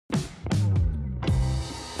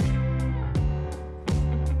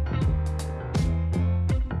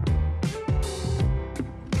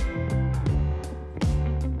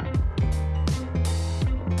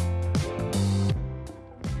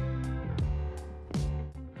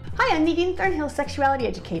Hi, I'm Nadine, Thornhill sexuality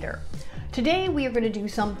educator. Today we are going to do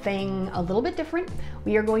something a little bit different.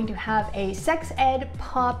 We are going to have a sex ed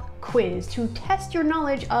pop quiz to test your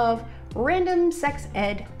knowledge of random sex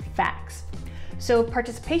ed facts. So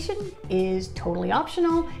participation is totally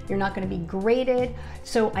optional. You're not going to be graded.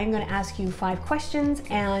 So I'm going to ask you 5 questions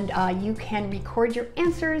and you can record your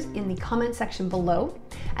answers in the comment section below.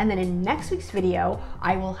 And then in next week's video,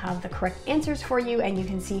 I will have the correct answers for you and you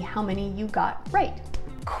can see how many you got right.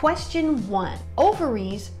 Question 1.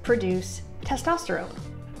 Ovaries produce testosterone.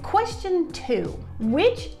 Question 2.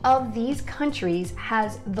 Which of these countries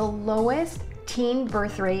has the lowest teen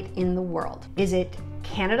birth rate in the world? Is it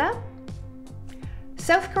Canada,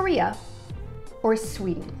 South Korea, or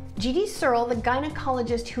Sweden? G.D. Searle, the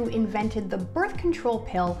gynecologist who invented the birth control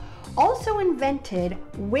pill, also invented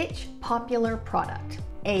which popular product?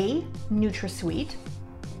 A. NutraSweet,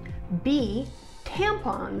 B.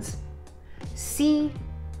 Tampons, C.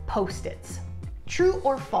 Post-its. True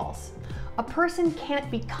or false? A person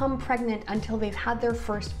can't become pregnant until they've had their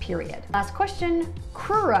first period. Last question.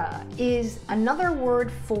 Crura is another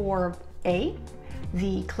word for A.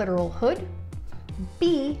 the clitoral hood,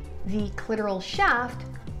 B. the clitoral shaft,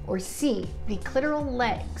 or C. the clitoral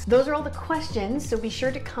legs. Those are all the questions, so be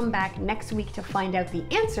sure to come back next week to find out the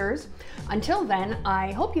answers. Until then,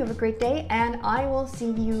 I hope you have a great day and I will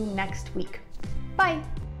see you next week. Bye.